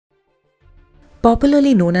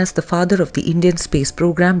Popularly known as the father of the Indian space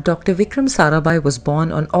program, Dr. Vikram Sarabhai was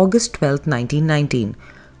born on August 12, 1919.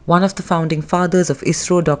 One of the founding fathers of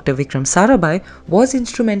ISRO, Dr. Vikram Sarabhai, was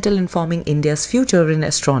instrumental in forming India's future in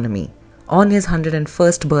astronomy. On his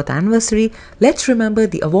 101st birth anniversary, let's remember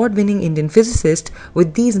the award-winning Indian physicist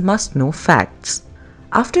with these must-know facts.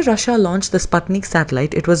 After Russia launched the Sputnik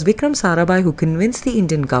satellite, it was Vikram Sarabhai who convinced the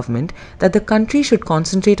Indian government that the country should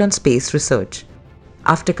concentrate on space research.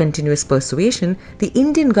 After continuous persuasion, the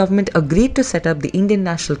Indian government agreed to set up the Indian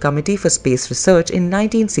National Committee for Space Research in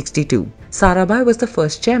 1962. Sarabhai was the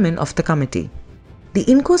first chairman of the committee. The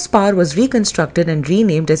INCOSPAR was reconstructed and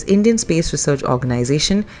renamed as Indian Space Research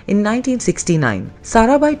Organization in 1969.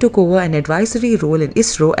 Sarabhai took over an advisory role in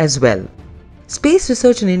ISRO as well. Space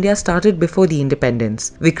research in India started before the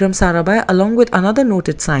independence. Vikram Sarabhai, along with another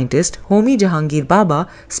noted scientist, Homi Jahangir Bhabha,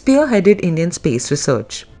 spearheaded Indian space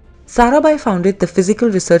research. Sarabhai founded the Physical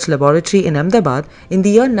Research Laboratory in Ahmedabad in the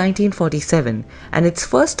year 1947, and its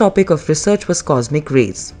first topic of research was cosmic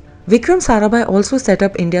rays. Vikram Sarabhai also set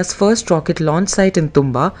up India's first rocket launch site in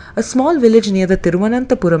Tumba, a small village near the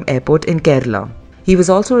Thiruvananthapuram airport in Kerala. He was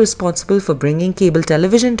also responsible for bringing cable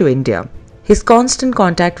television to India. His constant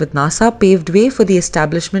contact with NASA paved way for the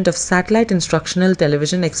establishment of Satellite Instructional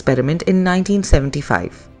Television Experiment in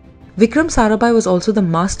 1975. Vikram Sarabhai was also the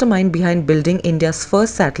mastermind behind building India's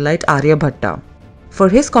first satellite, Aryabhatta. For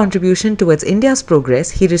his contribution towards India's progress,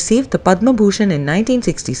 he received the Padma Bhushan in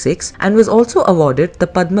 1966 and was also awarded the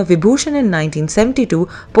Padma Vibhushan in 1972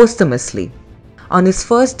 posthumously. On his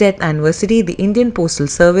first death anniversary, the Indian Postal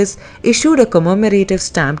Service issued a commemorative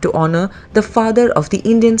stamp to honor the father of the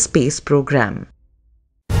Indian space program.